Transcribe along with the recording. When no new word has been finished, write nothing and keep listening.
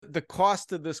the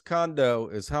cost of this condo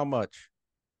is how much?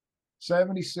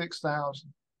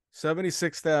 76,000.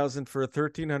 76,000 for a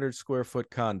 1,300 square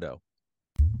foot condo.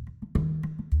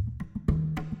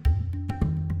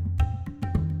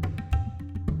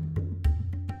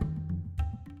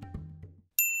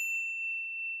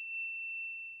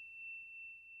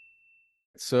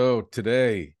 So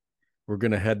today we're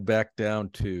going to head back down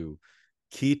to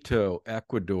Quito,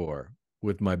 Ecuador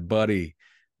with my buddy,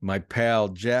 my pal,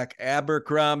 Jack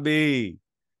Abercrombie.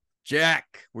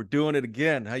 Jack, we're doing it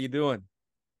again. How you doing?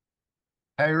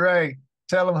 Hey, Ray,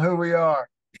 tell them who we are.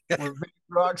 We're big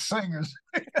rock singers.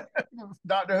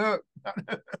 Dr.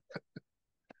 Hook.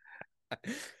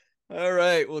 All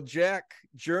right. Well, Jack,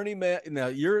 journeyman. Now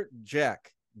you're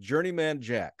Jack, journeyman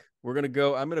Jack. I'm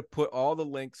going to put all the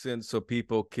links in so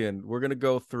people we're going to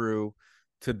go through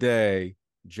today.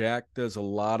 Jack does a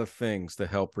lot of things to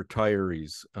help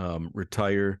retirees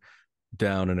retire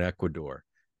down in Ecuador.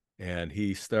 And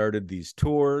he started these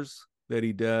tours that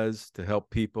he does to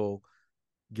help people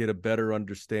get a better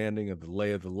understanding of the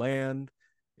lay of the land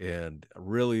and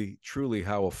really, truly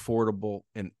how affordable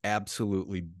and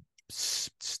absolutely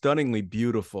stunningly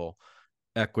beautiful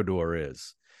Ecuador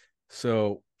is.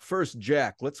 So first,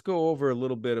 Jack, let's go over a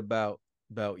little bit about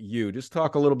you. Just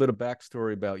talk a little bit of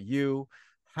backstory about you,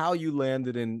 how you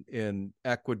landed in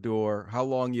Ecuador, how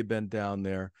long you've been down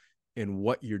there, and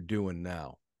what you're doing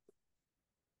now.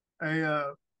 Hey,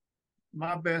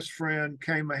 my best friend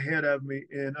came ahead of me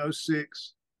in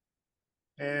 '06,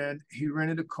 and he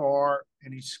rented a car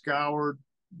and he scoured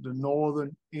the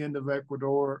northern end of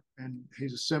Ecuador. And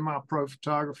he's a semi-pro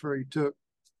photographer. He took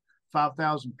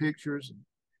 5,000 pictures and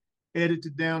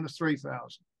edited down to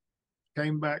 3,000.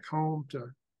 Came back home to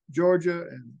Georgia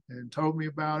and told me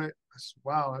about it. I said,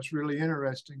 wow, that's really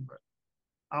interesting. But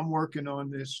I'm working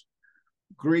on this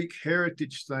Greek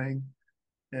heritage thing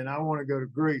and I want to go to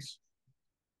Greece.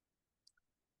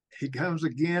 He comes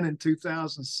again in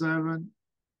 2007,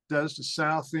 does the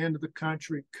south end of the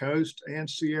country, coast and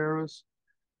Sierras,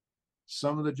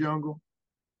 some of the jungle,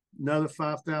 another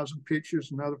 5,000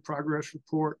 pictures, another progress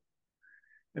report.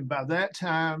 And by that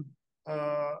time,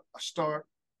 I start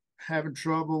having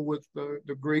trouble with the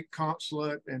Greek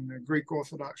consulate, and the Greek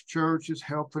Orthodox Church is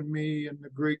helping me, and the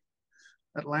Greek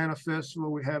Atlanta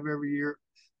Festival we have every year.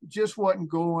 It just wasn't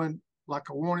going like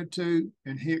I wanted to.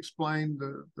 And he explained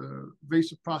the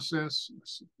visa process. I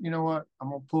said, you know what? I'm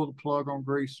going to pull the plug on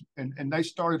Greece. And they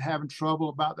started having trouble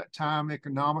about that time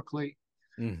economically.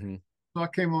 Mm-hmm. So I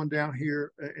came on down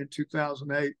here in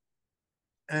 2008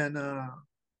 and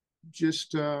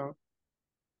just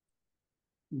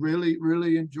really,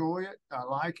 really enjoy it. I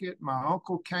like it. My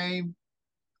uncle came.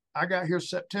 I got here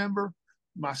September.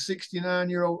 My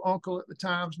 69-year-old uncle at the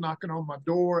time's knocking on my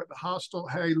door at the hostel.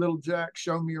 Hey, little Jack,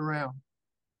 show me around.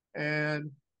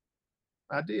 And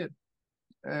I did.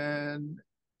 And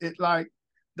it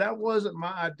that wasn't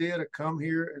my idea to come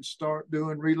here and start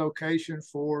doing relocation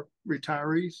for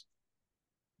retirees.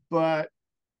 But,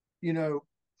 you know,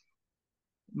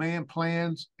 man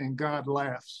plans and God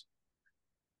laughs.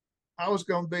 I was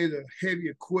going to be the heavy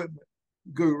equipment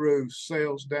guru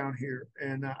sales down here.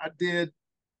 And I did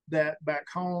that back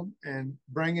home, and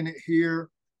bringing it here,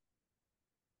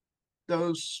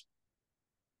 those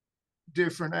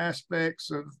different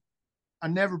aspects of, I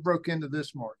never broke into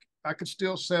this market. I could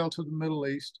still sell to the Middle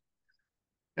East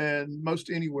and most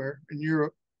anywhere in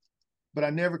Europe, but I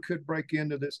never could break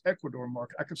into this Ecuador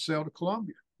market. I could sell to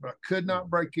Colombia, but I could not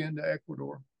break into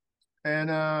Ecuador.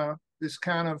 And this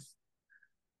kind of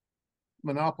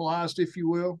monopolized, if you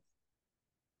will.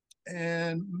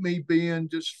 And me being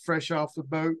just fresh off the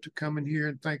boat to come in here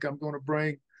and think I'm going to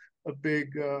bring a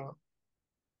big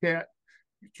cat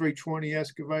 320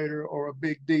 excavator or a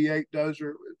big D8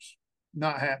 dozer, it's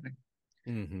not happening.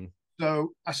 Mm-hmm.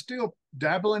 So I still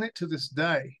dabble in it to this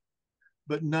day,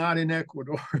 but not in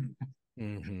Ecuador.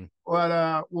 Mm-hmm.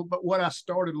 But what I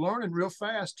started learning real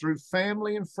fast through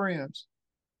family and friends,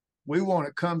 we want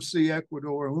to come see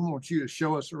Ecuador and we want you to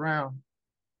show us around.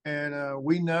 And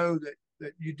we know that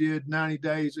you did 90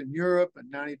 days in Europe and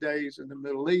 90 days in the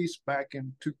Middle East back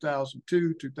in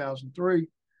 2002, 2003,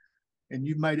 and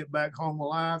you made it back home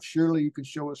alive. Surely you can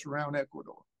show us around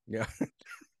Ecuador. Yeah.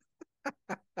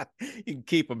 You can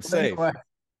keep them But safe. anyway,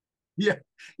 yeah,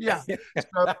 yeah.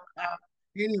 So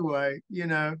anyway,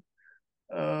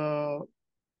 uh,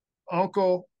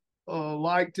 Uncle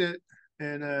liked it,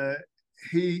 and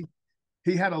he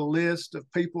had a list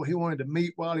of people he wanted to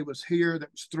meet while he was here that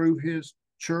was through his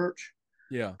church.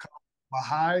 Yeah.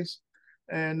 Baha'is.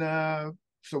 And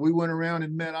so we went around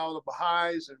and met all the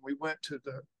Baha'is, and we went to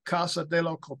the Casa de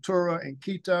la Cultura in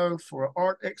Quito for an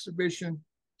art exhibition.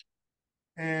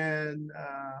 And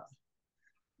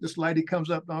this lady comes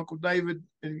up to Uncle David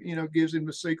and, gives him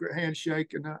the secret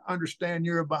handshake. And I understand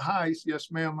you're a Baha'i. He said,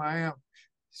 yes, ma'am, I am.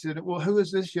 He said, well, who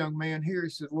is this young man here? He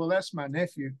said, well, that's my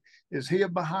nephew. Is he a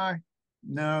Baha'i?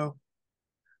 No,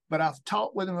 but I've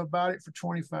talked with him about it for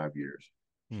 25 years.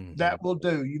 Mm-hmm. That will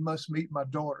do. You must meet my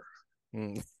daughter.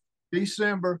 Mm-hmm.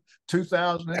 December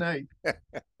 2008.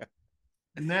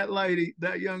 And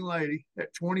that young lady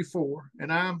at 24,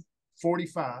 and I'm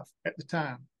 45 at the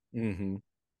time, mm-hmm.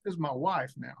 is my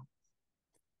wife now.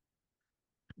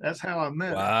 That's how I met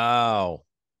her. Wow.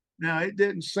 Now, it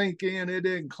didn't sink in. It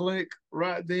didn't click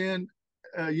right then.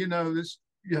 This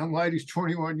young lady's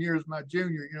 21 years my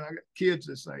junior. I got kids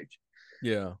this age.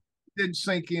 Yeah. It didn't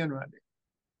sink in right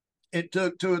then. It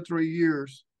took 2 or 3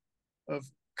 years of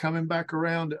coming back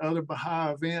around to other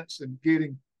Baha'i events and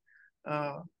getting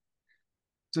to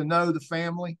know the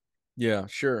family. Yeah,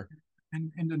 sure.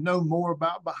 And to know more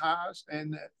about Baha'is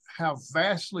and how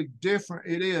vastly different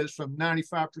it is from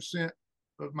 95%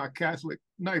 of my Catholic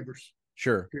neighbors.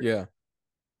 Sure. Here. Yeah.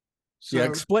 So,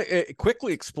 yeah.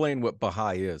 Quickly explain what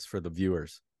Baha'i is for the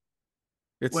viewers.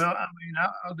 Well, I mean,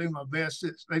 I'll do my best.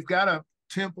 They've got a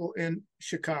temple in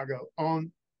Chicago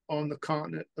on the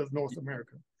continent of North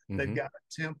America. Mm-hmm. They've got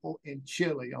a temple in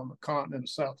Chile on the continent of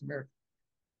South America.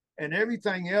 And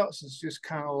everything else is just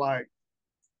kind of like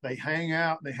they hang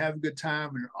out, they have a good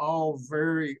time, and they're all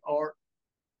very art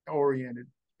oriented,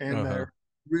 and they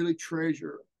really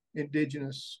treasure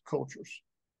indigenous cultures.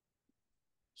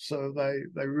 So they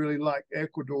really like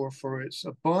Ecuador for its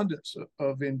abundance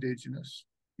of indigenous.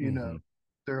 Mm-hmm.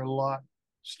 There are a lot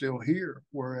still here,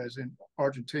 whereas in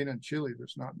Argentina and Chile,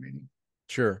 there's not many.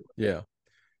 Sure. Yeah.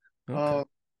 Okay.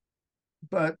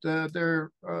 But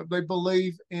they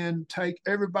believe in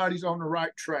everybody's on the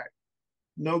right track.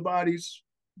 Nobody's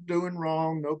doing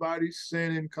wrong. Nobody's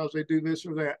sinning because they do this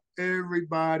or that.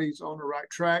 Everybody's on the right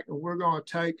track, and we're going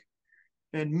to take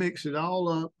and mix it all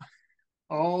up,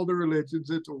 all the religions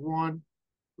into one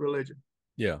religion.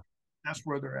 Yeah. That's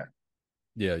where they're at.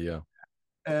 Yeah, yeah.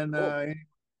 And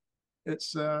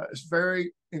it's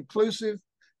very inclusive.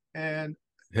 And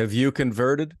have you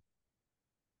converted?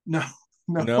 No.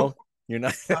 You're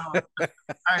not. Hey,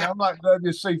 I'm like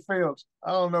W.C. Fields.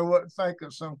 I don't know what to think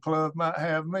of. Some club might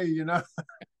have me,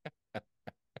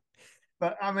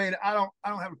 But I mean, I don't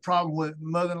have a problem with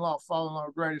mother-in-law, father-in-law,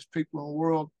 greatest people in the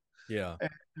world. Yeah.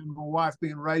 And my wife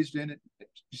being raised in it,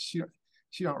 she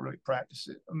don't really practice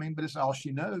it. I mean, but it's all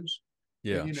she knows.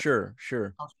 Yeah, and, sure.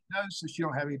 All she knows, so she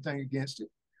don't have anything against it.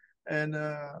 And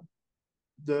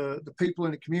the people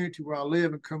in the community where I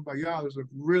live in Kumbaya, there's a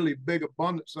really big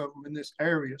abundance of them in this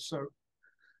area. So,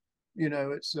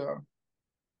 it's a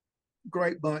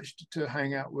great bunch to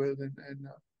hang out with, and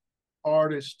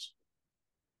artists,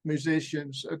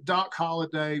 musicians. Doc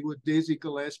Holliday with Dizzy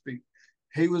Gillespie,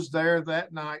 he was there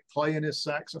that night playing his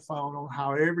saxophone on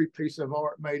how every piece of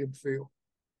art made him feel.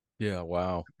 Yeah,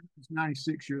 wow. He's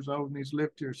 96 years old, and he's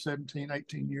lived here 17,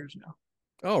 18 years now.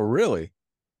 Oh, really?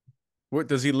 What,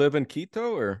 does he live in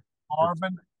Quito or?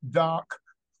 Marvin Doc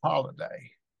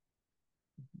Holliday.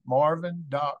 Marvin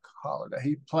Doc Holliday.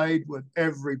 He played with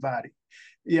everybody.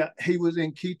 Yeah, he was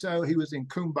in Quito. He was in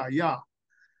Kumbaya.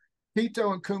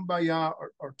 Quito and Kumbaya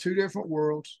are two different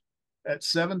worlds at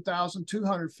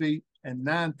 7,200 feet and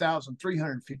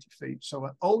 9,350 feet. So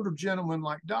an older gentleman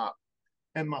like Doc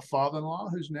and my father-in-law,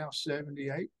 who's now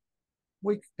 78,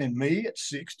 and me at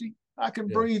 60, I can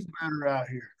breathe better out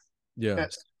here. Yeah.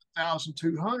 That's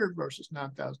 7,200 versus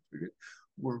 9,300.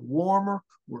 We're warmer,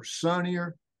 we're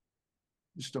sunnier.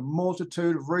 Just a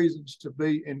multitude of reasons to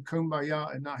be in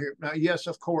Kumbaya and not here. Now, yes,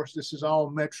 of course, this is all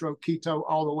Metro Quito,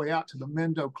 all the way out to the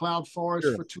Mendo Cloud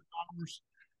Forest for 2 hours,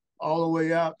 all the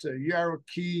way out to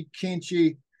Yaraqui,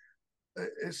 Kinchi.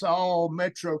 It's all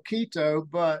Metro Quito,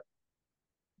 but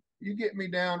you get me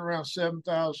down around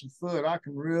 7,000 foot, I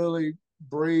can really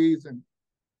breathe and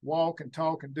walk and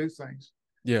talk and do things.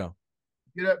 Yeah.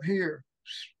 Get up here.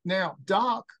 Now,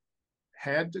 Doc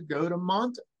had to go to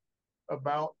Manta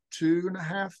about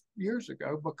 2.5 years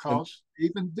ago because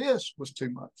even this was too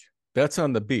much. That's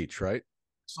on the beach, right?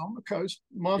 It's on the coast.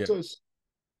 Manta's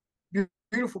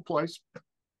beautiful place.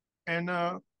 And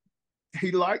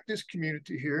he liked this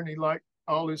community here, and he liked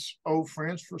all his old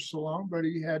friends for so long, but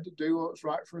he had to do what was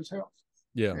right for his health.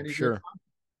 Yeah, sure.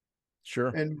 Sure.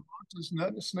 And Manta's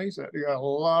nothing to sneeze at. They got a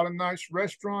lot of nice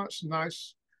restaurants,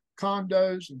 nice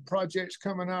condos and projects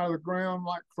coming out of the ground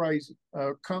like crazy.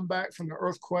 Come back from the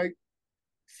earthquake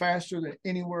faster than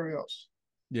anywhere else.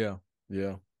 Yeah.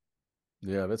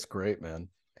 That's great, man.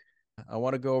 I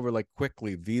want to go over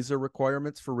quickly visa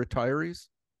requirements for retirees.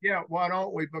 Yeah, why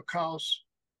don't we? Because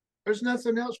There's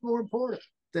nothing else more important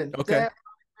than Okay. that.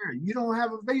 You don't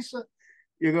have a visa,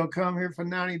 you're going to come here for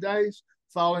 90 days,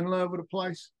 fall in love with a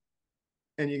place,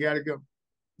 and you got to go.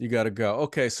 You got to go.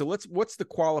 Okay, so what's the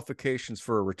qualifications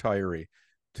for a retiree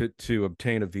to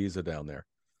obtain a visa down there?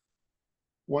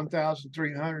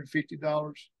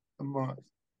 $1,350 a month.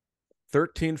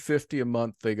 1350 a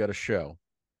month they got to show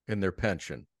in their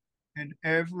pension. And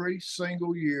every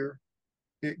single year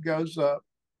it goes up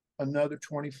another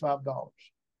 $25.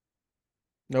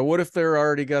 Now, what if they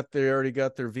already got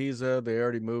their visa, they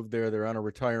already moved there, they're on a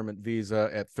retirement visa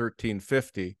at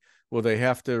 1350? Will they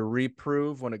have to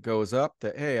reprove when it goes up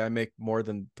that, hey, I make more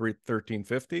than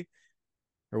 1350,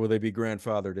 or will they be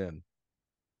grandfathered in?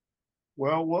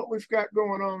 Well, what we've got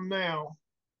going on now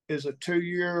is a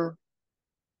 2-year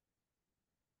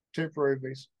temporary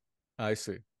visa. I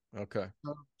see. Okay.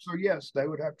 So yes, they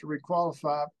would have to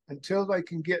requalify until they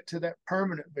can get to that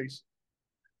permanent visa.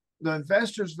 The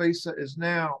investor's visa is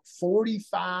now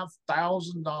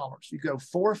 $45,000. You go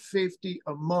 $450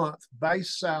 a month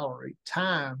base salary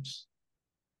times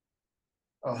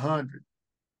 100.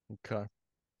 Okay.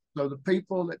 So the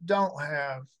people that don't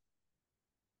have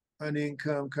an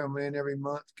income coming in every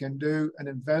month can do an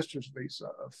investor's visa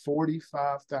of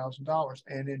 $45,000.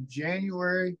 And in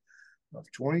January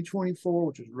of 2024,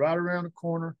 which is right around the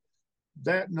corner,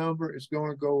 that number is going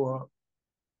to go up.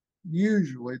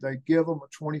 Usually they give them a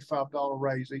 $25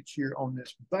 raise each year on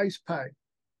this base pay.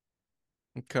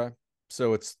 Okay.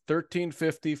 So it's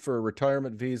 1350 for a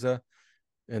retirement visa,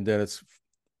 and then it's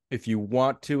if you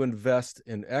want to invest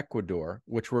in Ecuador,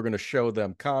 which we're going to show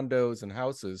them condos and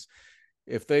houses.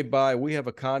 If they buy, we have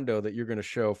a condo that you're going to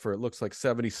show for, it looks like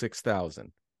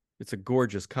 76,000. It's a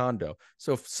gorgeous condo.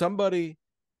 So if somebody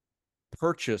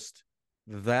purchased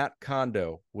that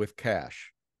condo with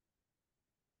cash,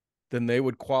 then they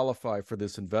would qualify for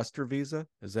this investor visa.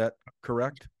 Is that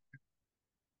correct?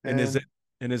 And is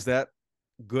that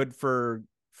good for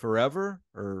forever,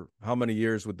 or how many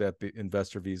years would that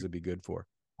investor visa be good for?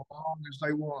 As long as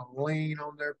they want to lien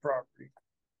on their property,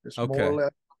 it's more or Okay.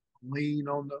 less lien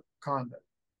on the condo.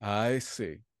 I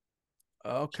see.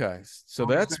 Okay. So As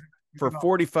that's for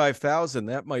 45,000.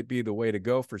 That might be the way to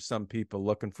go for some people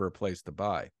looking for a place to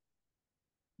buy.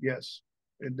 Yes.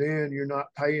 And then you're not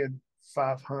paying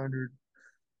 500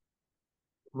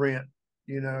 rent,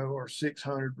 or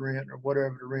 600 rent or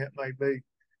whatever the rent may be.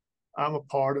 I'm a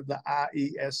part of the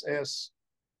IESS,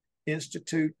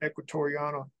 Institute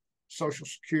Ecuatoriana Social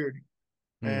Security.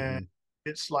 Mm-hmm. And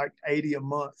it's like 80 a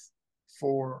month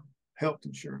for health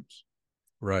insurance.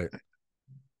 Right.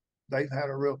 They've had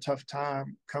a real tough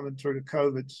time coming through the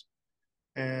COVIDs,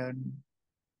 and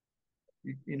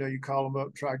you call them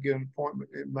up, try to get an appointment.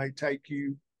 It may take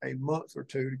you a month or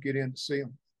two to get in to see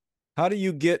them. How do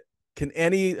you get? Can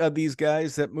any of these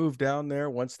guys that move down there,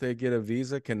 once they get a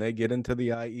visa, can they get into the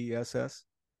IESS?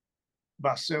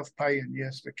 By self-paying,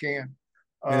 yes, they can.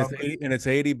 And But it's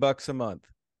 $80 a month.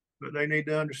 but they need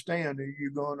to understand that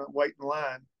you're going to wait in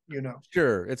line.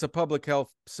 Sure, it's a public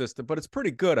health system, but it's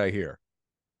pretty good, I hear.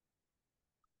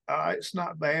 It's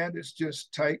not bad. It's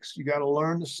just you got to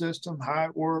learn the system, how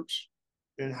it works,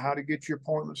 and how to get your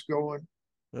appointments going.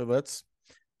 Well, that's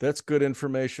good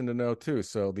information to know too.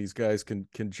 So these guys can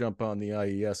jump on the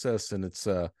IESS, and that's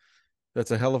a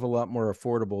hell of a lot more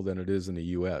affordable than it is in the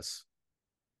US.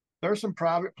 There's some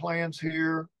private plans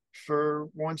here for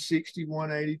 160,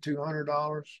 180,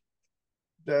 $200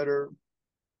 that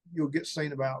you'll get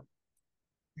seen about,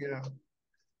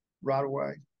 right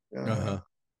away. Uh-huh.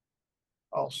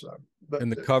 Also, but And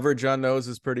the coverage on those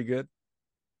is pretty good.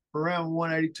 around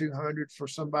 180, 200 for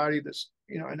somebody that's,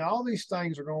 and all these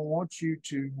things are going to want you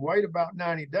to wait about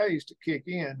 90 days to kick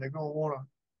in. They're going to want to,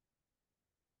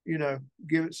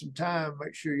 give it some time,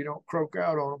 make sure you don't croak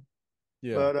out on them.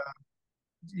 Yeah. But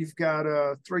you've got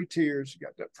 3 tiers. You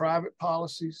got the private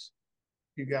policies,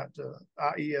 you got the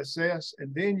IESS,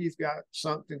 and then you've got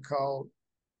something called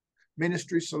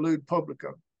Ministry Salud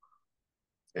Publico.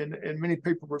 And many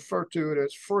people refer to it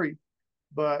as free,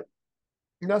 but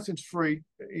nothing's free.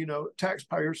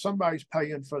 Taxpayers, somebody's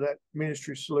paying for that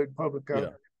Ministry Salud Publico.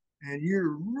 Yeah. And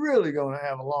you're really going to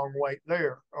have a long wait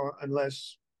there,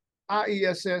 unless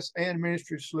IESS and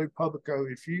Ministry Salud Publico,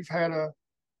 if you've had a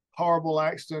horrible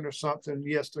accident or something,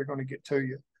 yes, they're going to get to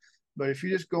you. But if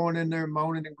you're just going in there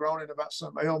moaning and groaning about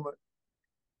some ailment,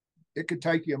 it could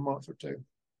take you a month or two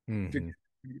to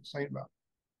get seen about.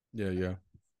 Yeah.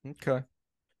 Okay.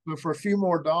 But for a few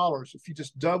more dollars, if you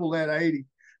just double that 80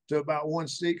 to about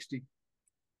 160,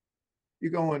 you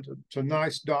go into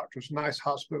nice doctors, nice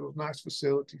hospitals, nice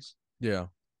facilities. Yeah.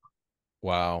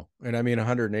 Wow. And I mean,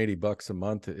 $180 a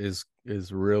month is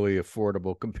really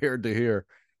affordable compared to here.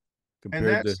 And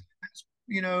compared to. that's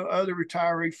other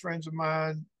retiree friends of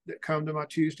mine that come to my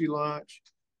Tuesday lunch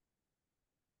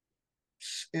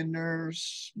in their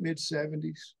mid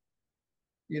 70s.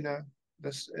 You know,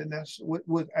 that's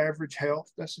with average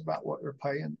health. That's about what they're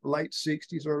paying. Late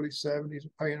 60s, early 70s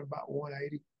are paying about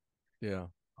 180. Yeah,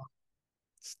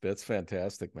 that's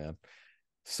fantastic, man.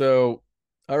 So,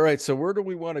 all right. So where do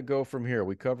we want to go from here?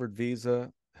 We covered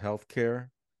visa, healthcare,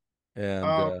 and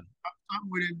Uh, Something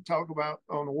we didn't talk about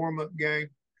on the warm up game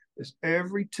is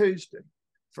every Tuesday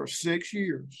for 6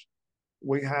 years,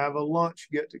 we have a lunch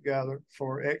get together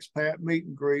for expat meet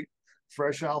and greet,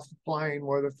 fresh off the plane,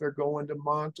 whether if they're going to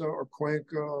Manta or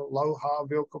Cuenca, Loja,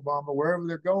 Vilcabamba, wherever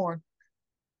they're going,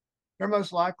 they're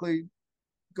most likely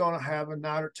going to have a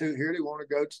night or two here. They want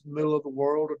to go to the middle of the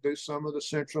world or do some of the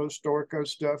Centro Historico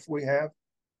stuff we have.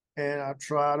 And I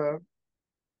try to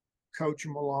coach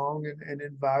them along and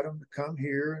invite them to come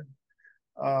here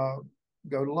and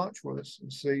go to lunch with us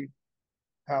and see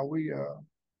how we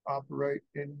operate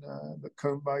in the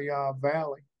Kumbaya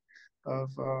Valley of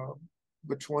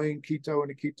between Quito and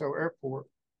the Quito airport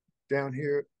down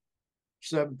here at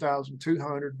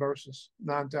 7,200 versus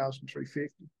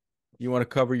 9,350. you want to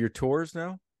cover your tours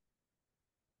now?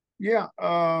 Yeah,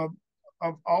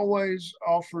 I've always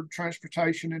offered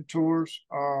transportation and tours.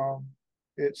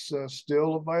 It's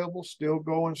still available, still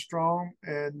going strong,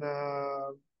 and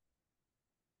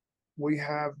we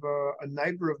have a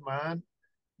neighbor of mine,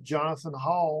 Jonathan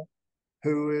Hall,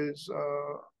 who is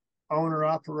owner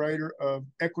operator of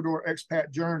Ecuador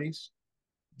Expat Journeys.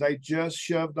 They just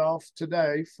shoved off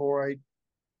today for a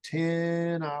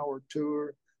 10-hour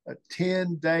tour, a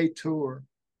 10-day tour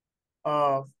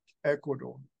of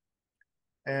Ecuador.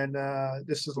 And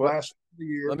this is the What? last of the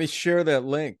year. Let me share that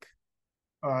link.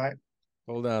 All right.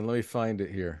 Hold on, let me find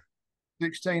it here.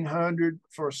 1,600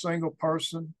 for a single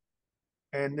person.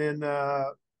 And then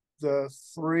the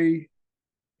three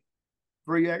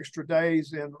extra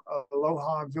days in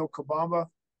Aloha and Vilcabamba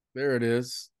There it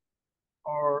is.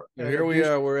 are So an here we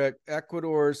addition. are. We're at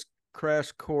Ecuador's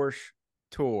crash course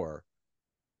tour,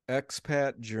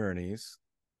 expat journeys,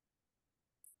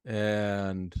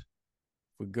 and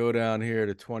we go down here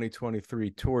to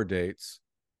 2023 tour dates.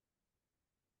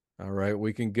 All right,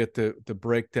 we can get the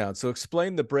breakdown. So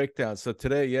explain the breakdown. So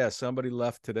today, yeah, somebody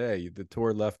left today. The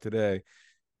tour left today.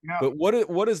 Yeah. But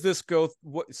what does this go?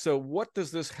 What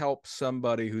does this help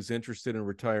somebody who's interested in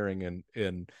retiring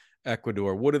in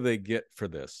Ecuador? What do they get for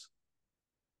this?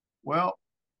 Well,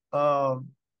 um,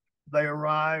 they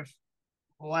arrived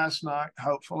last night,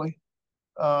 hopefully,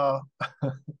 uh,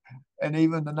 and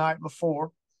even the night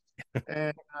before.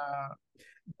 And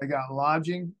they got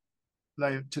lodging.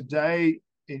 They today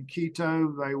in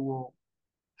Quito they will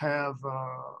have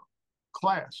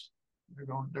class.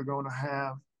 They're going to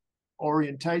have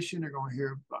orientation. They're going to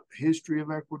hear about the history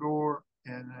of Ecuador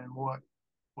and what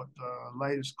the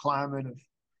latest climate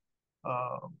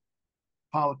of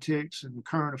politics and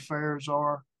current affairs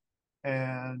are,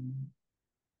 and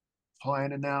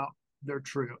planning out their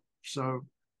trip. So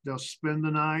they'll spend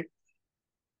the night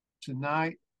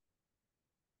tonight,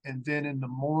 and then in the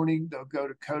morning they'll go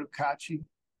to Cotocachi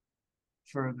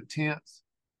for the 10th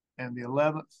and the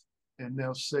 11th, and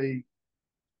they'll see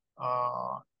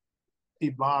uh,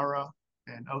 Ibarra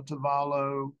and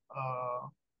Otavalo,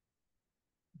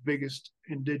 biggest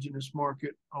indigenous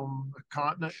market on the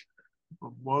continent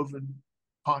of woven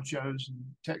ponchos and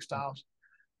textiles.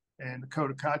 And the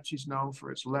Cotocachi is known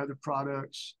for its leather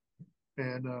products.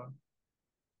 And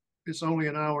it's only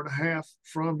an hour and a half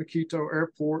from the Quito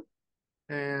airport.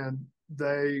 And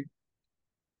they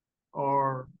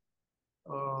are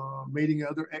meeting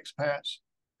other expats.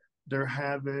 They're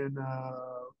having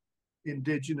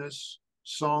indigenous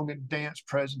song and dance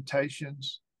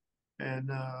presentations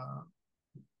and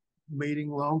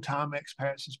meeting longtime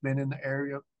expats that's been in the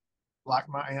area, like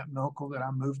my aunt and uncle that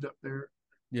I moved up there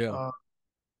Yeah.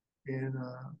 In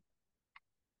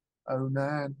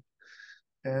 09.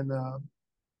 And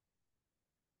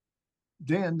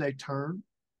then they turn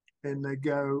and they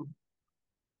go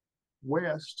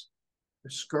west, they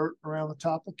skirt around the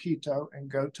top of Quito and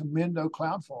go to Mendo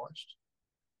Cloud Forest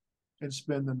and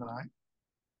spend the night.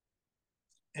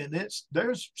 And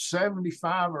there's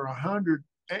 75 or 100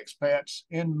 expats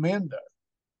in Mendo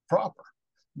proper,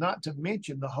 not to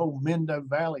mention the whole Mendo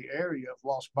Valley area of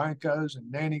Los Bancos and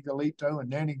Nani Galito and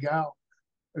Nani Gal.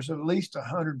 There's at least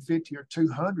 150 or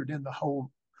 200 in the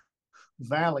whole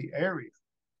valley area.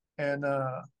 And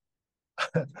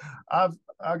I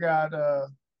got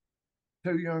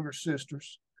two younger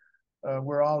sisters.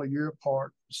 We're all a year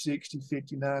apart, 60,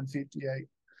 59, 58.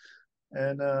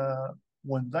 And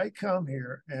when they come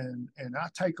here, and I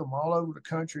take them all over the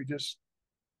country, just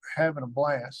having a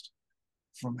blast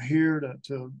from here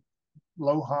to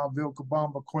Loja,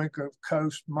 Vilcabamba, Cuenca,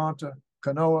 Coast, Manta,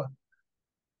 Canoa.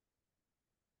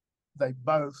 They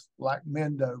both like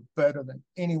Mendo better than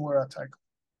anywhere I take them.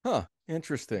 Huh.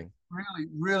 Interesting. Really,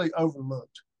 really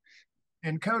overlooked.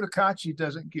 And Cotacachi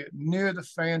doesn't get near the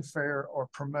fanfare or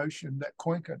promotion that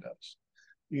Cuenca does.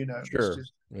 You know, it's Sure.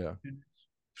 just, Yeah.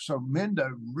 so Mendo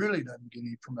really doesn't get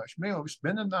any promotion. Man, we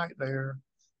spend the night there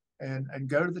and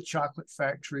go to the chocolate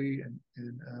factory and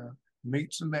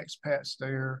meet some expats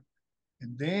there.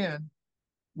 And then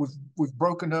we've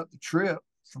broken up the trip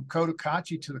from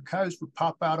Cotacachi to the coast. We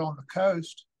pop out on the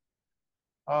coast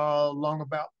along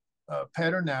about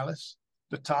Pedernales,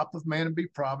 the top of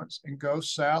Manabí province, and go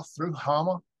south through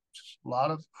Hama, a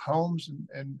lot of homes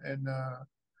and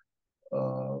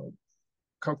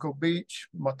Cocoa Beach,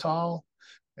 Matal,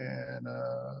 and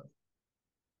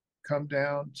come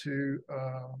down to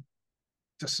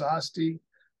Tesasti.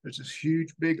 There's this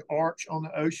huge big arch on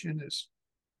the ocean. It's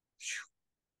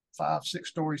 5, 6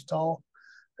 stories tall.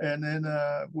 And then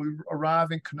we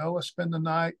arrive in Canoa, spend the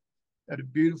night at a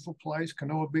beautiful place,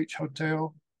 Canoa Beach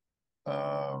Hotel.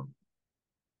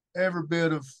 Every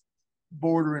bit of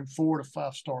bordering 4 to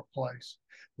 5 star place.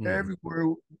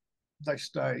 Everywhere they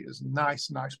stay is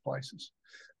nice, nice places.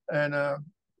 And a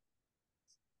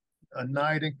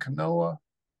night in Canoa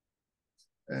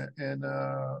and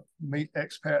meet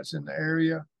expats in the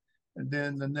area. And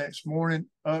then the next morning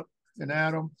up in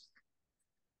Adam.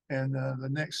 And the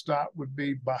next stop would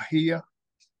be Bahia,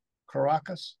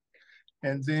 Caracas.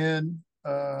 And then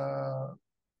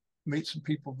meet some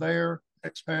people there,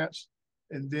 expats.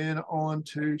 And then on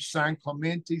to San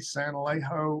Clemente, San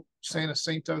Alejo, San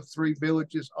Jacinto, 3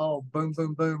 villages, all boom,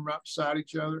 boom, boom, right beside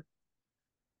each other.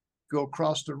 Go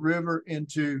across the river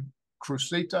into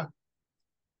Crucita,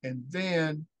 and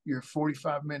then you're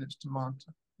 45 minutes to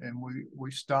Manta. And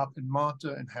we stop in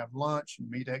Manta and have lunch and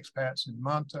meet expats in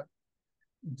Manta.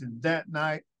 And then that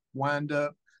night, wind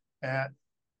up at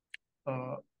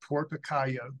Puerto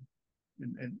Cayo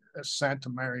in Santa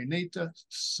Marianita,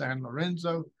 San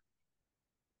Lorenzo,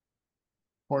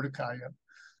 Puerto Cayo.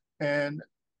 And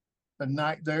a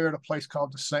night there at a place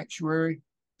called the Sanctuary,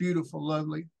 beautiful,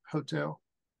 lovely hotel.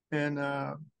 And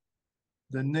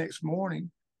the next morning,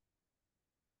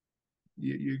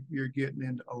 you're getting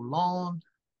into Hollande,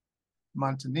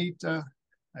 Montanita,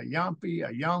 Ayampi,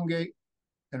 Ayongue,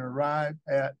 and arrive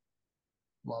at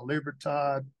La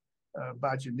Libertad,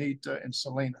 Bajanita, and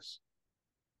Salinas.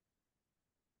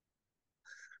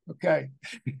 Okay,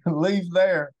 leave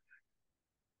there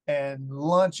and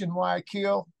lunch in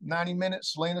Guayaquil, 90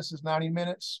 minutes. Salinas is 90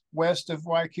 minutes west of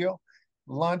Guayaquil.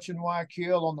 Lunch in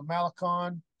Guayaquil on the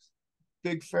Malecon,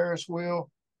 big Ferris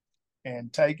wheel,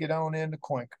 and take it on into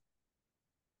Cuenca.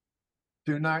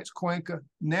 2 nights Cuenca.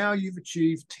 Now you've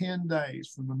achieved 10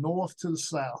 days from the north to the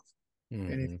south.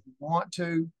 And if you want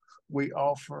to, we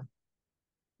offer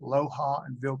Loja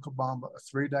and Vilcabamba a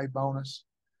 3-day bonus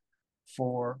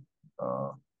for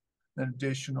an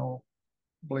additional,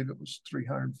 I believe it was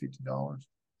 $350.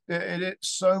 It's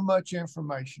so much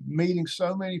information, meeting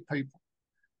so many people.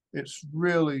 It's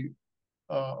really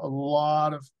a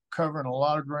lot of covering a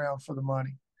lot of ground for the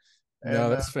money. And, no,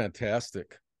 that's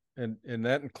fantastic. And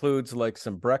that includes like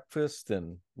some breakfast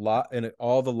and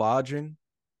all the lodging.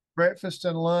 Breakfast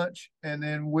and lunch, and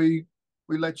then we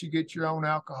let you get your own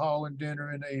alcohol and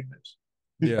dinner in the evenings.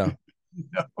 Yeah. You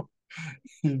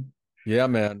know? Yeah,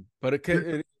 man. But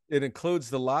it includes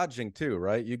the lodging too,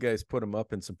 right? You guys put them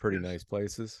up in some pretty nice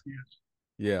places. Yes.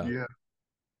 Yeah. Yeah.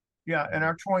 Yeah. And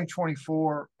our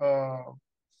 2024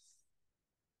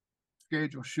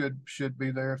 schedule should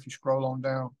be there if you scroll on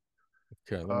down.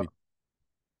 Okay,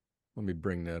 let me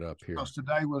bring that up here. Because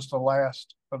today was the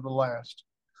last of the last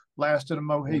of the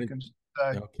Mohicans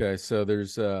today. Okay, so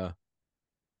there's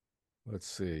let's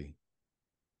see,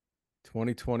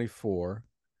 2024,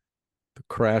 the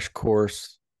crash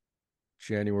course,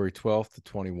 January 12th to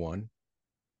 21.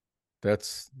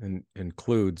 That's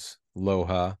includes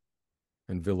Loja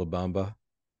and Vilcabamba.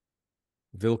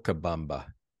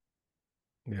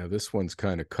 Yeah, this one's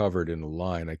kind of covered in the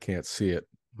line. I can't see it.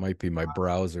 Might be my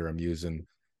browser I'm using.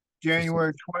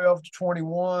 January 12 to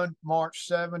 21, March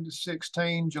 7 to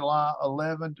 16, July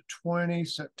 11 to 20,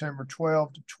 September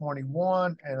 12 to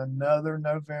 21, and another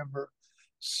November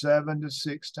 7 to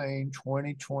 16,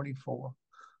 2024.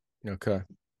 Okay.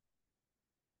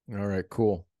 All right,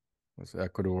 cool. That's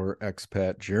Ecuador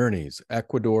Expat Journeys.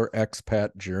 Ecuador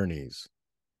Expat Journeys.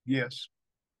 Yes.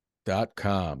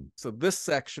 .com. So this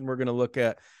section, we're going to look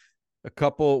at a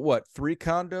couple, 3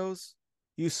 condos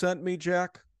you sent me,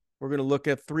 Jack? We're going to look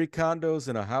at 3 condos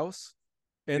and a house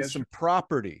and Yes, some sir.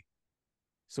 property.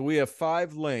 So we have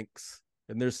 5 links,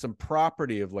 and there's some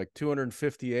property of like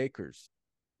 250 acres.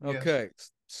 Yes. Okay.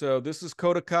 So this is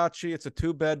Cotacachi. It's a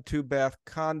 2-bed, 2-bath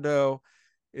condo.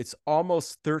 It's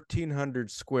almost 1,300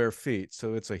 square feet.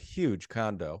 So it's a huge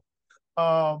condo.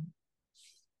 Um,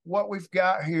 what we've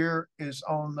got here is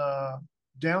on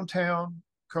downtown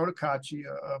Cotacachi,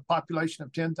 a population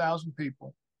of 10,000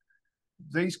 people.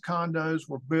 These condos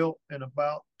were built in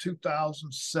about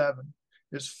 2007.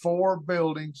 It's 4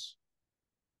 buildings,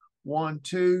 1,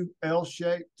 2, L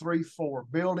shaped, 3, 4.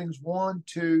 Buildings 1,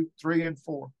 2, 3, and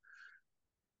 4.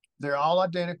 They're all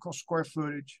identical square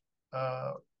footage,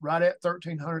 right at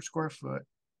 1,300 square foot.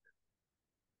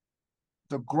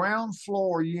 The ground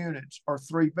floor units are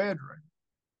 3 bedroom.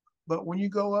 But when you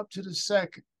go up to the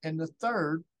second and the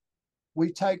third,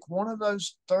 we take one of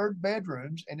those third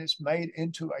bedrooms and it's made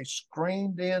into a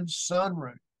screened in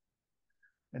sunroom.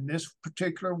 And this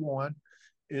particular one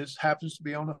happens to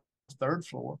be on the 3rd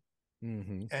floor.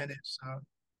 Mm-hmm. And it's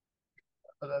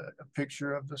a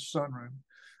picture of the sunroom.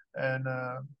 And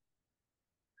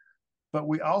but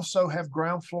we also have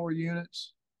ground floor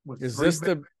units with Is 3 this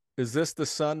bedrooms. the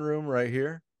sunroom right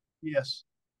here? Yes,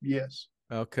 yes.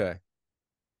 Okay.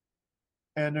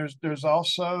 And there's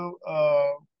also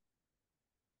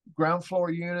ground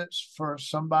floor units for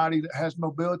somebody that has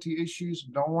mobility issues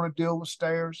and don't want to deal with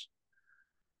stairs,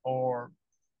 or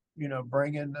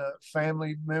bring in a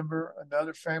family member,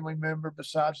 another family member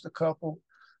besides the couple,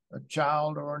 a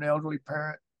child or an elderly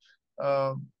parent.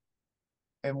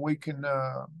 And we can,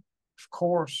 of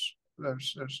course,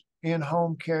 there's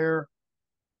in-home care,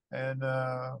 and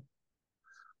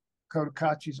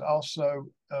Cotacachi's also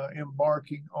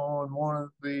embarking on one of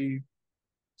the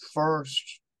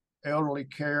first elderly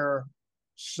care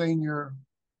senior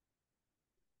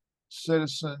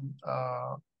citizen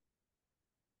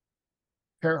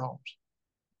care homes,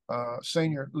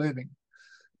 senior living,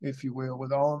 if you will,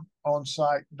 with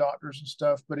on-site doctors and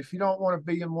stuff. But if you don't want to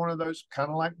be in one of those, kind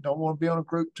of like don't want to be on a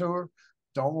group tour,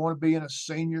 don't want to be in a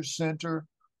senior center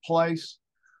place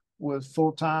with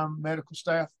full-time medical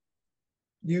staff,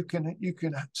 you can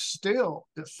still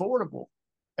affordable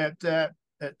at that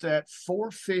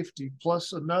 450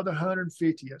 plus another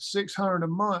 150 at 600 a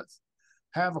month,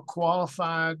 have a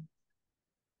qualified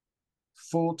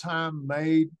full-time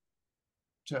maid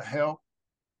to help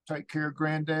take care of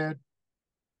granddad,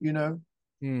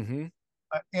 Mm-hmm.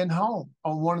 in home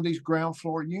on one of these ground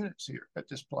floor units here at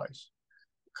this place.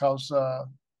 Because I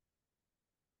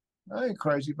ain't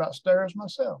crazy about stairs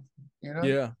myself.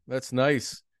 Yeah, that's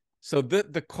nice. So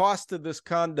the cost of this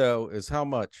condo is how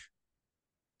much?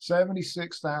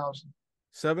 76,000.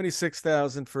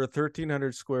 76,000 for a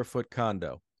 1,300 square foot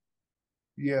condo.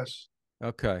 Yes.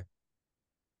 Okay.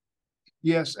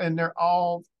 Yes, and they're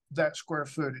all that square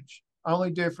footage. Only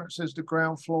difference is the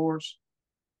ground floors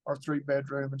are 3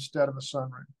 bedroom instead of a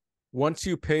sunroom. Once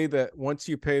you pay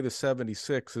the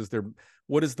 76,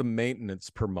 what is the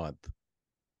maintenance per month?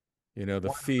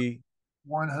 The fee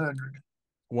 100.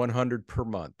 100 per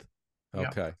month. Yeah.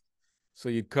 Okay. So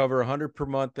you'd cover 100 per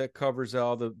month. That covers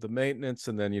all the maintenance,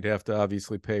 and then you'd have to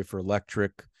obviously pay for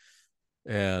electric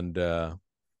and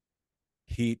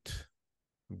heat,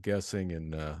 I'm guessing.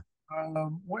 And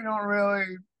We don't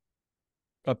really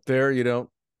up there, you don't.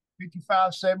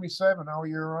 55, 77 all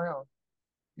year round.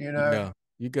 Yeah,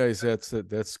 you guys,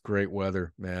 that's great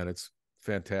weather, man. It's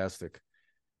fantastic.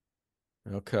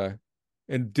 Okay.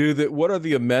 And what are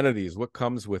the amenities? What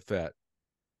comes with that?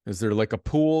 Is there like a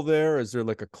pool there? Is there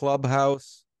like a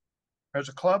clubhouse? There's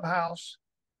a clubhouse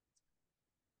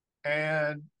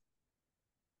and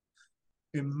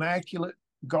immaculate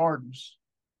gardens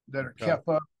that are Okay. kept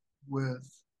up with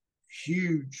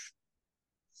huge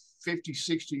 50,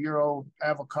 60-year-old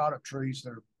avocado trees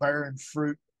that are bearing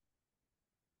fruit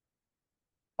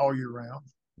all year round.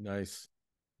 Nice.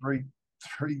 Three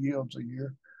yields a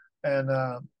year. And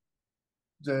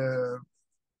the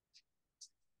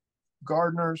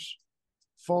gardeners,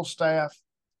 full staff,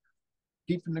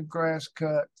 keeping the grass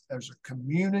cut. There's a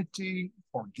community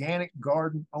organic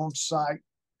garden on site.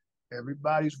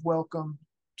 Everybody's welcome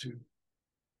to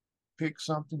pick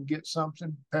something, get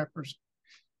something, peppers,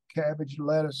 cabbage,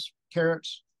 lettuce,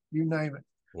 carrots, you name it.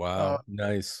 Wow.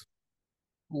 Nice.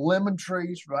 Lemon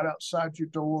trees right outside your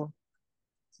door,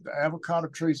 the avocado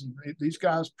trees. And these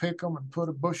guys pick them and put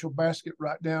a bushel basket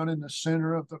right down in the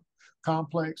center of the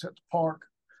complex at the park,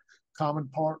 Common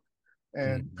Park,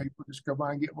 and people just go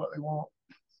by and get what they want.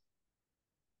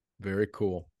 Very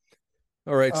cool.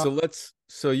 All right,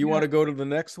 so you want to go to the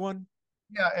next one?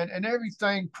 Yeah, and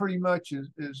everything pretty much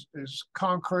is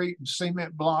concrete and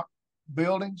cement block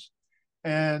buildings,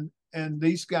 and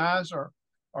these guys are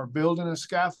building a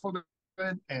scaffolding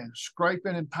and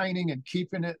scraping and painting and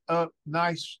keeping it up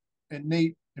nice and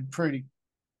neat and pretty.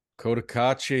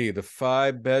 Cotacachi, the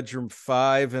 5-bedroom,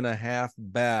 5.5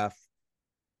 bath,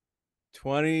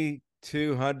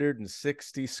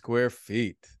 2,260 square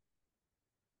feet.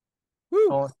 Woo!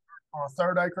 On a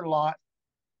 3rd-acre lot.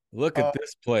 Look at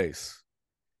this place.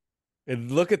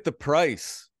 And look at the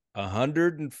price.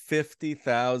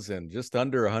 150,000, just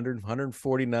under 100,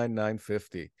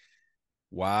 149,950.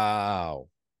 Wow.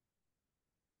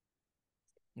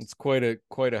 It's quite a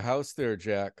house there,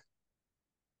 Jack.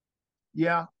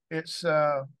 Yeah, it's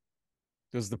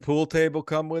Does the pool table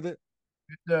come with it?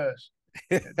 it does.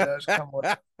 It does come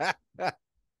with it.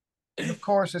 And of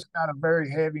course it's got a very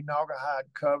heavy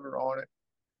naugahyde cover on it.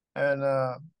 And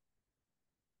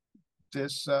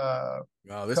this Wow,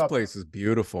 this couple, place is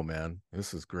beautiful, man.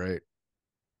 This is great.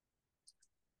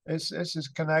 this is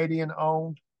Canadian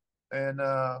owned, and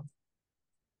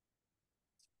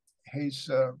he's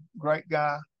a great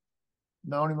guy.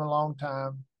 Known him a long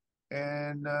time,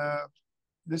 and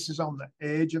this is on the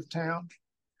edge of town.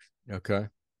 Okay.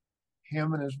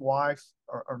 Him and his wife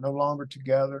are no longer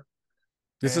together.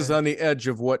 This is on the edge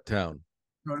of what town?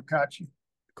 Cotacachi.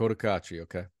 Cotacachi,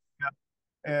 okay. Yeah.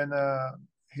 And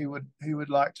he would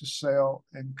like to sell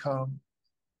and come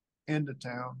into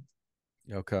town.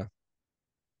 Okay.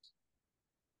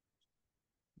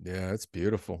 Yeah, it's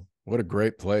beautiful. What a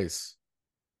great place.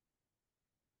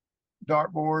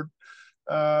 Dartboard.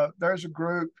 There's a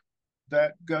group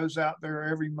that goes out there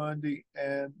every Monday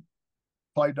and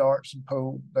play darts and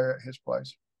pool there at his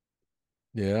place.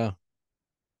 Yeah.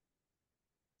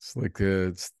 It's like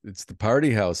it's the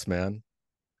party house, man.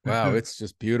 Wow, it's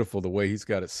just beautiful the way he's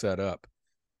got it set up.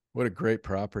 What a great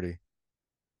property.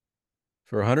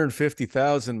 For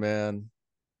 150,000, man.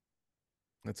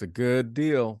 That's a good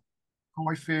deal.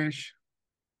 Koi fish,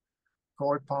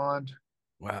 koi pond.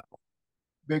 Wow.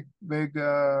 Big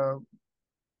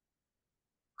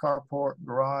carport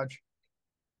garage.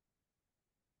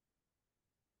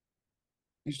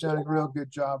 He's done a real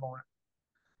good job on it.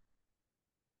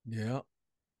 Yeah.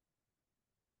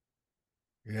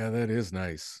 Yeah, that is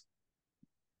nice.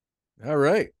 All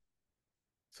right.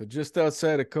 So just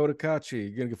outside of Cotacachi,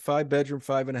 you're gonna get 5-bedroom,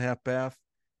 5.5 bath,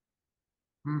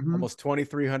 almost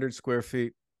 2,300 square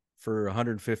feet for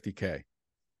 150K.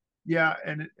 Yeah,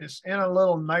 and it's in a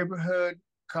little neighborhood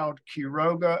called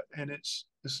Quiroga, and it's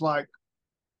like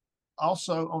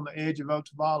also on the edge of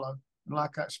Otavalo. And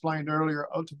like I explained earlier,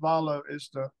 Otavalo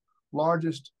is the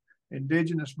largest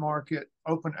indigenous market,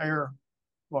 open air,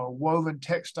 woven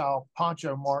textile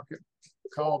poncho market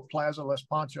called Plaza Los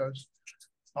Ponchos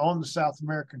on the South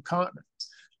American continent.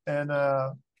 And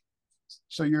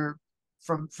so you're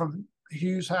from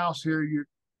Hugh's house here,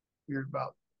 you're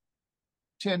about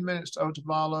 10 minutes to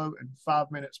Otavalo and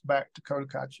 5 minutes back to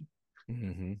Cotacachi.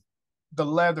 Mm-hmm. The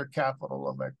leather capital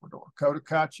of Ecuador.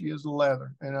 Cotacachi is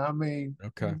leather, and I mean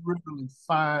really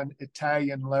fine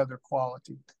Italian leather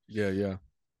quality. Yeah, yeah.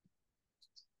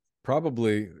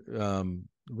 Probably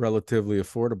relatively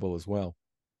affordable as well.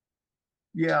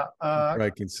 Yeah, I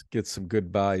can get some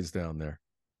good buys down there.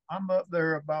 I'm up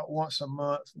there about once a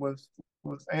month with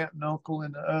aunt and uncle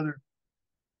and the other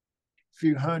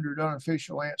few hundred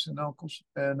unofficial aunts and uncles,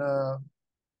 and a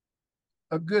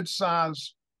good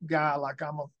size guy like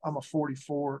I'm a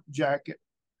 44 jacket.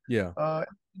 Yeah.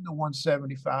 In the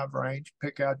 175 range.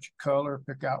 Pick out your color,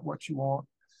 pick out what you want.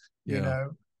 Yeah. You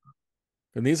know.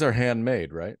 And these are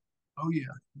handmade, right? Oh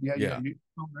yeah. They're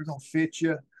gonna fit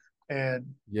you,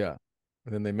 and yeah.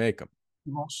 And then they make them.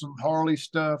 You want some Harley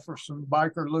stuff or some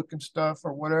biker looking stuff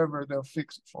or whatever, they'll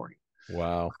fix it for you.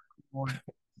 Wow. You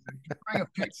bring a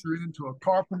picture into a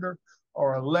carpenter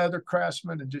or a leather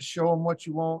craftsman and just show them what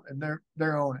you want, and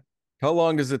they're on it. How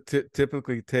long does it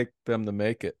typically take them to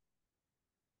make it?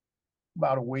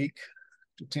 About a week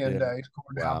to 10 days,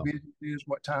 according to how busy it is,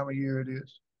 what time of year it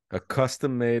is. A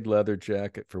custom-made leather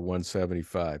jacket for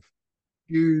 $175.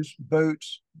 Shoes,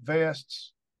 boots,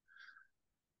 vests,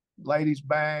 ladies'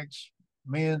 bags,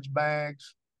 men's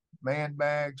bags, man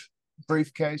bags,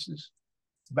 briefcases,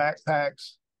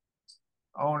 backpacks,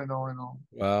 on and on and on.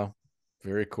 Wow,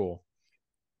 very cool.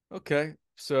 Okay,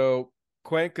 so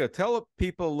Cuenca, tell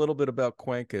people a little bit about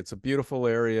Cuenca. It's a beautiful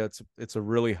area. It's a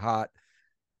really hot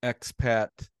expat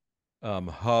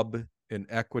hub in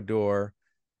Ecuador.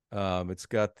 It's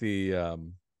got the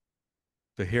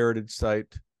heritage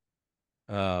site.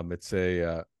 It's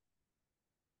a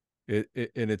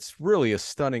and it's really a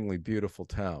stunningly beautiful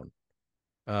town.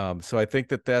 So I think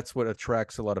that's what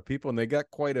attracts a lot of people, and they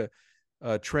got quite a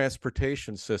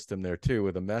transportation system there too,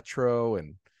 with a metro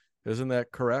and Isn't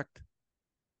that correct?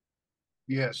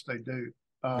 Yes, they do.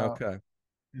 Okay.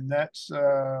 And that's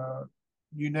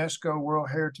UNESCO World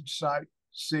Heritage Site Yeah.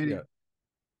 city.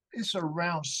 It's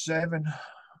around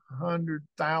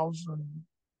 700,000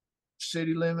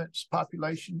 city limits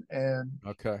population and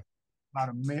Okay.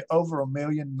 about over a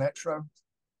million metro.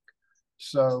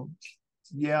 So,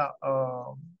 yeah,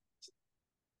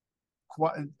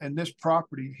 quite. And this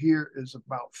property here is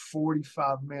about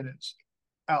 45 minutes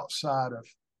outside of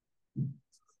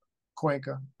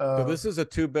Cuenca. So this is a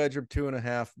 2 bedroom,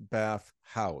 2.5 bath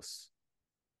house,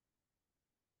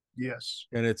 Yes,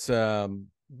 and it's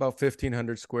about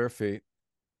 1,500 square feet.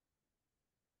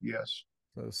 yes,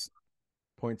 So it's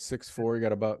 0.64. You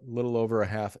got about a little over a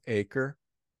half acre.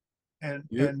 You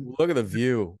and look at the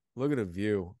view. Look at the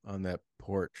view on that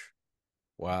porch.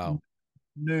 Wow.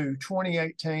 new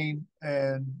 2018,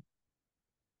 and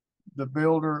the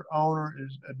builder owner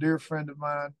is a dear friend of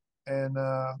mine, and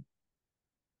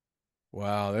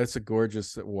Wow, that's a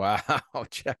gorgeous. Wow,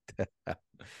 check that out.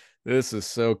 This is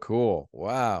so cool.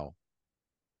 Wow.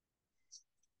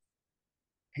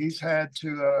 he's had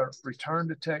to return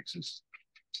to Texas,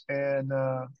 and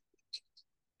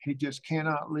he just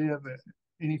cannot live at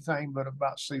anything but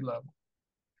about sea level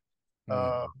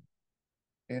uh, Mhm.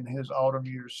 in his autumn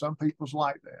years. Some people's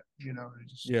like that, they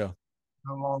just Yeah.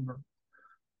 no longer.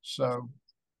 So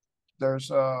there's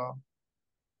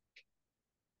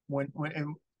when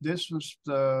and this was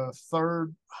the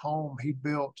third home he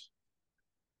built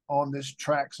on this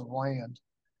tracts of land,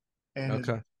 and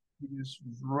Okay. he is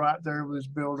right there with his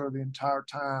builder the entire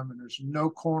time, and there's no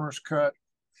corners cut.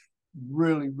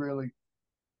 Really, really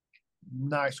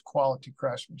nice quality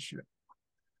craftsmanship.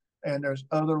 And there's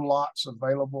other lots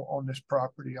available on this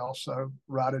property also,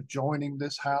 right adjoining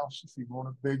this house. If you want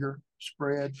a bigger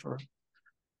spread for a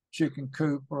chicken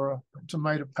coop or a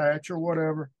tomato patch or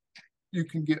whatever, you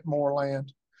can get more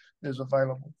land is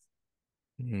available.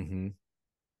 Hmm.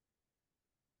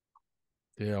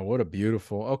 Yeah, what a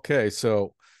beautiful. Okay,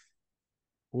 so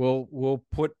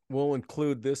we'll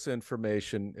include this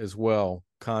information as well,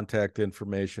 contact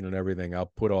information and everything.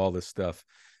 I'll put all this stuff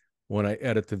when I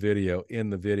edit the video in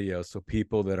the video, so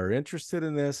people that are interested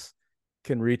in this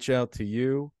can reach out to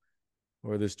you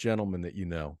or this gentleman that you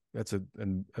know. That's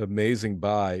an amazing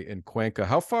buy in Cuenca.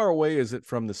 How far away is it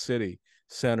from the city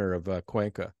center of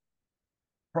Cuenca?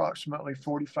 Approximately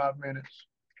 45 minutes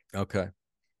Okay.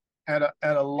 at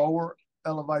a lower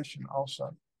elevation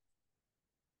also.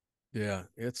 Yeah,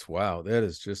 it's wow. That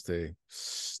is just a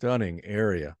stunning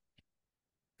area.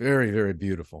 Very, very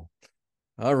beautiful.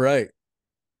 All right.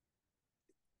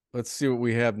 Let's see what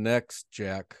we have next,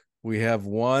 Jack. We have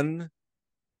one.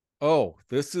 Oh,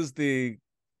 this is the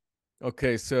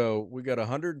okay. So we got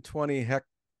 120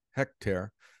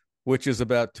 hectare, which is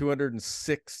about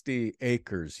 260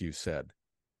 acres, you said.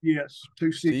 Yes, So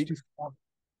you, 264.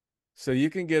 so you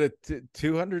can get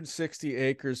 260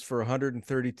 acres for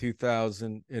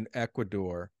 132,000 in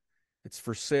Ecuador. It's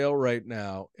for sale right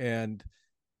now, and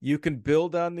you can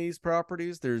build on these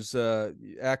properties. There's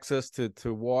access to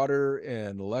water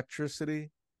and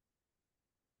electricity.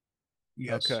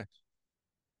 Yes. Okay.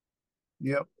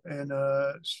 Yep. And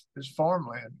it's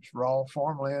farmland. It's raw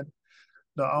farmland.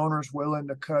 The owner's willing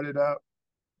to cut it up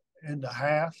into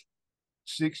half,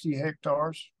 60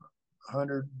 hectares,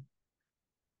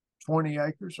 120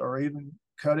 acres, or even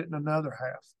cut it in another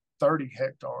half, 30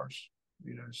 hectares,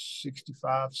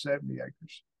 65, 70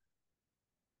 acres.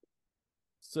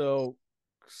 So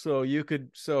you could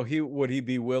so he would he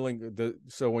be willing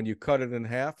so when you cut it in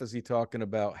half, is he talking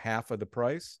about half of the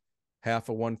price? Half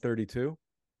of 132?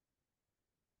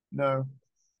 No,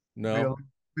 be a, No?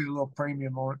 be a little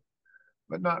premium on it,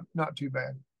 but not too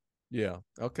bad. Yeah.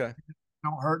 Okay.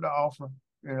 Don't hurt to offer.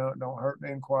 Don't hurt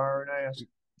to inquire and ask.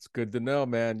 It's good to know,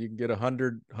 man. You can get a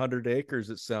hundred acres,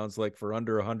 it sounds like, for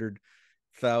under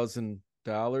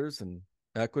 $100,000 in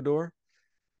Ecuador.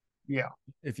 Yeah.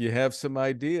 If you have some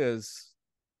ideas,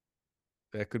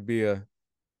 that could be a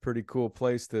pretty cool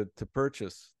place to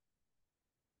purchase.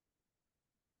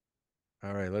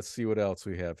 All right, let's see what else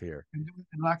we have here. And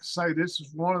like I say, this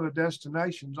is one of the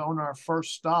destinations on our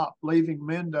first stop, leaving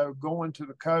Mendo, going to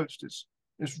the coast.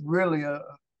 It's really a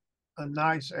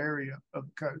nice area of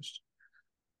the coast.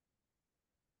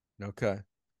 Okay.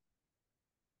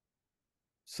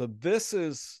 So this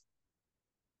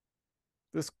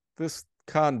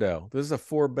condo. This is a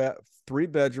 3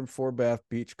 bedroom, 4 bath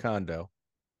beach condo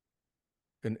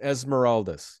in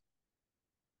Esmeraldas,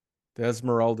 the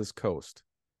Esmeraldas coast.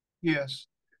 Yes,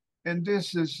 and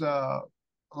this is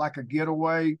like a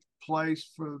getaway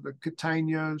place for the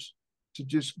Cateños to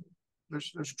just.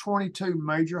 There's 22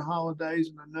 major holidays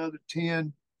and another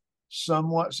 10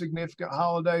 somewhat significant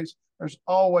holidays. There's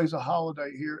always a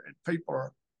holiday here, and people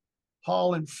are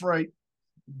hauling freight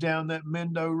down that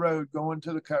Mendo Road going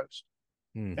to the coast.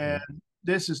 Mm-hmm. And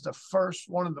this is the first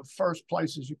one of the first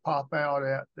places you pop out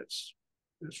at that's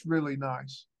really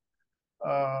nice.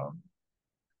 Uh,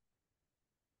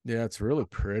 Yeah, it's really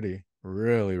pretty.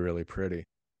 Really, really pretty.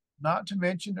 Not to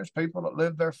mention, there's people that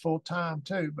live there full time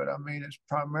too. But I mean, it's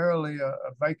primarily a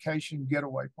vacation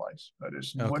getaway place. But it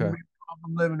wouldn't Okay. be a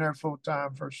problem living there full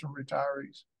time for some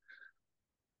retirees.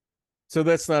 So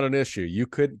that's not an issue. You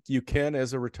can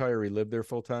as a retiree live there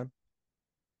full time?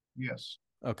 Yes.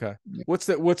 Okay. Yeah.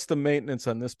 What's the maintenance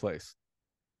on this place?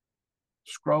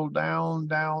 Scroll down,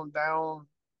 down, down,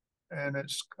 and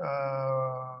it's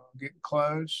getting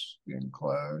close, getting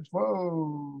close.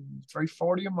 Whoa,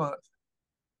 340 a month.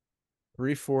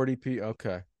 340p.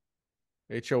 Okay.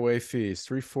 HOA fees,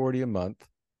 340 a month.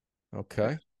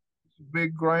 Okay.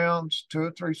 Big grounds, 2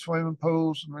 or 3 swimming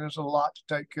pools. I mean, there's a lot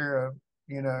to take care of,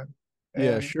 you know.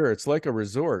 Yeah, And sure. It's like a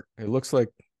resort. It looks like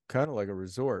kind of like a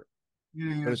resort.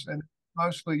 it But is, and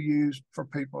mostly used for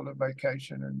people to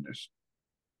vacation and just.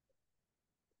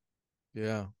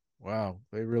 yeah. Wow.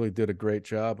 They really did a great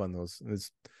job on those. It's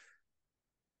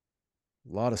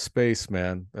a lot of space,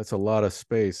 man. That's a lot of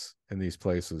space in these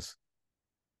places.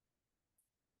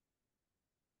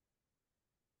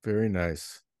 Very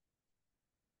nice.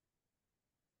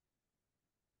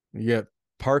 You get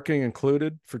parking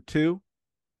included for two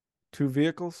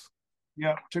vehicles?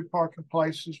 Yeah, 2 parking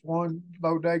places, 1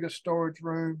 bodega storage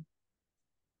room,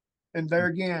 and there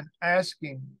again,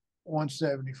 asking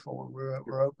 174.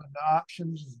 We're open to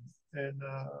options and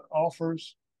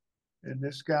offers, and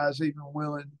this guy's even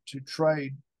willing to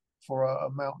trade for a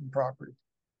mountain property.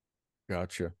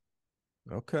 Gotcha.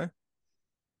 Okay.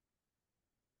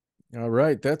 All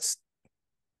right.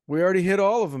 We already hit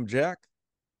all of them, Jack.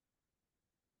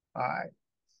 All right.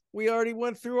 We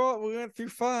went through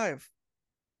five.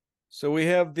 So we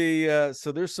have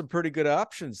so there's some pretty good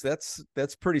options. That's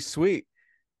pretty sweet.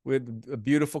 With a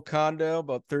beautiful condo,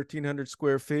 about 1,300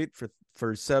 square feet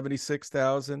for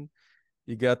 76,000.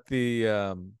 You got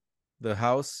the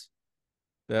house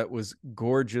that was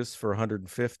gorgeous for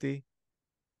 150,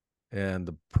 and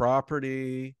the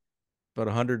property about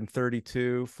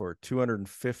 132 for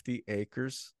 250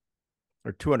 acres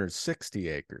or 260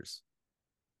 acres.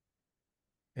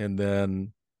 And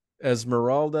then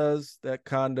Esmeralda's, that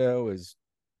condo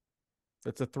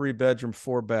that's a 3 bedroom,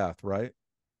 4 bath, right?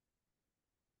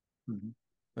 Mhm.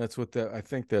 I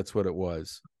think that's what it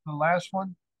was. The last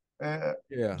one, uh,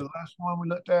 Yeah. the last one we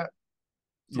looked at,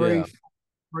 Yeah. three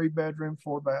 3 bedroom,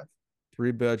 4 bath.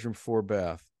 3 bedroom, 4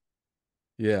 bath.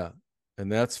 Yeah.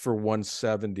 And that's for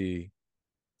 170,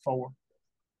 Four.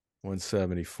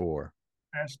 174.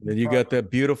 Asking Then you price. got that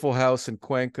beautiful house in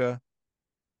Cuenca,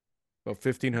 about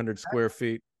 1,500 square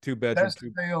feet, 2 bedroom, That's the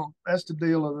two. deal. That's the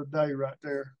deal of the day right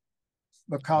there,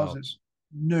 because Oh, it's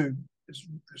new.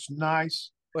 It's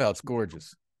nice. well, it's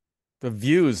gorgeous. The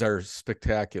views are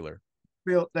spectacular.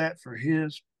 Built that for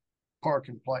his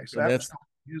parking place. And That was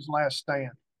his last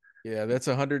stand. that's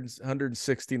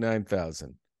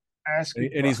 169,000. Asking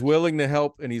And price. he's willing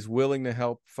to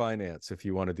help finance if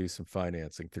you want to do some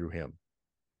financing through him.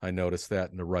 I noticed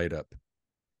that in the write up.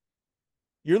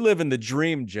 You're living the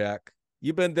dream, Jack.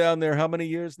 You've been down there how many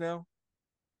years now?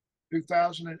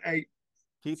 2008,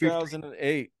 15,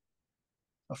 2008.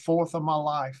 a fourth of my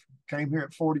life. Came here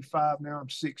at 45. Now I'm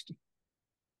 60.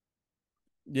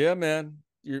 Yeah, man.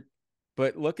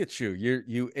 But look at you.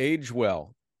 You age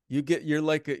well. You're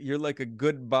like a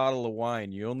good bottle of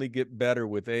wine. You only get better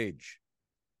with age.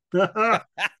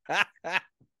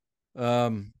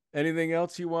 Anything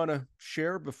else you want to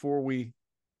share before we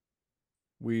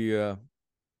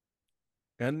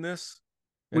end this?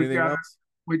 We've Anything got. else?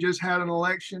 We just had an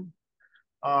election.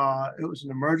 It was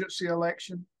an emergency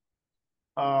election.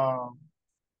 Um,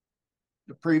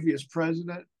 the previous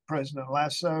president, President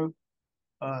Lasso,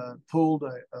 pulled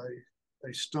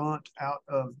a stunt out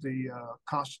of the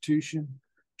Constitution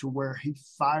to where he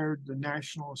fired the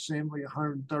National Assembly,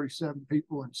 137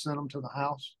 people, and sent them to the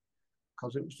House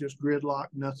because it was just gridlock.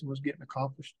 Nothing was getting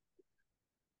accomplished.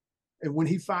 And when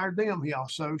he fired them, he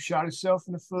also shot himself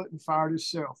in the foot and fired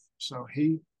himself. So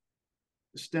he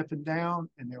was stepping down,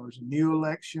 and there was a new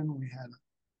election. We had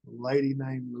a lady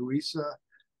named Louisa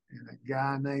and a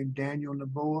guy named Daniel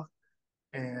Naboa,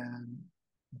 and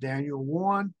Daniel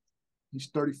won. He's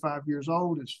 35 years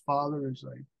old. His father is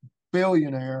a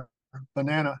billionaire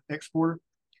banana exporter.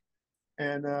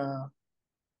 And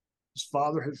his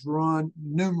father has run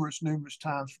numerous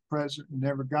times for president and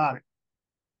never got it.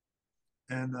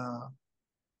 And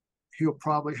he'll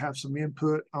probably have some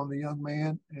input on the young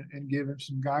man and give him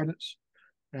some guidance.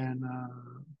 And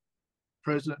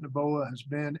President Noboa has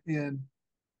been in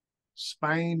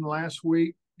Spain last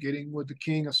week, getting with the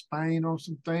King of Spain on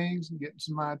some things and getting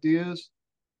some ideas.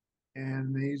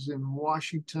 And he's in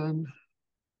Washington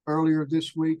earlier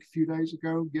this week, a few days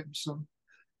ago, getting some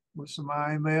with some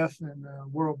IMF and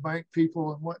World Bank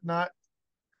people and whatnot.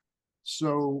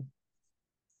 So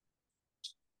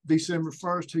December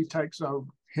 1st, he takes over.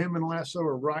 Him and Lasso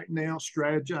are right now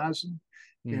strategizing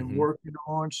and working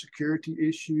on security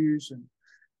issues and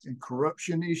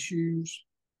corruption issues,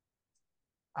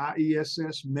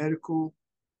 IESS medical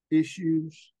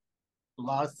issues, a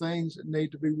lot of things that need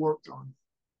to be worked on.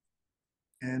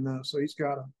 And so he's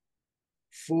got a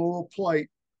full plate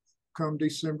come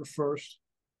December 1st.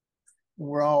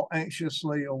 We're all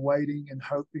anxiously awaiting and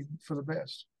hoping for the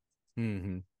best.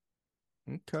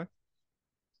 Okay.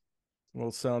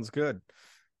 Well, sounds good.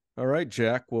 All right,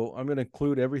 Jack. Well, I'm going to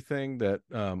include everything that,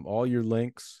 all your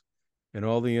links and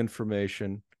all the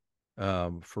information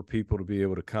for people to be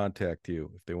able to contact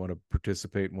you if they want to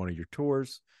participate in one of your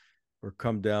tours or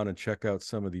come down and check out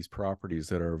some of these properties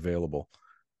that are available.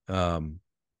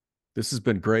 This has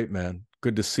been great, man.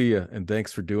 Good to see you. And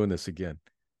thanks for doing this again.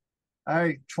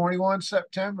 Hey, 21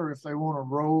 September, if they want to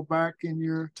roll back in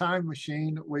your time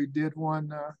machine, we did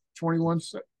one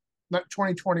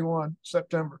 2021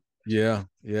 September. Yeah,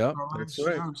 that's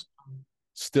right.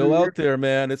 Still out there,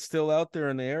 man. It's still out there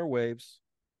in the airwaves.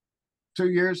 2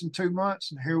 years and 2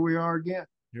 months, and here we are again.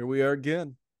 We'll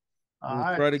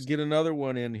try to get another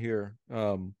one in here.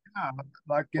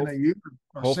 Like in a year.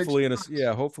 Hopefully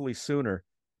hopefully sooner.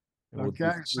 And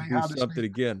okay, we'll do something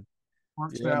again.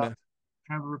 Works out. Man.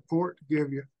 Have a report to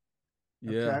give you.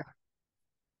 Yeah. Okay.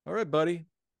 All right, buddy.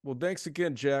 Well, thanks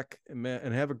again, Jack, and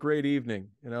have a great evening.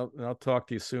 And I'll talk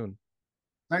to you soon.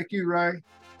 Thank you, Ray.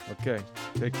 Okay.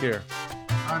 Take care.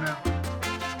 Bye now.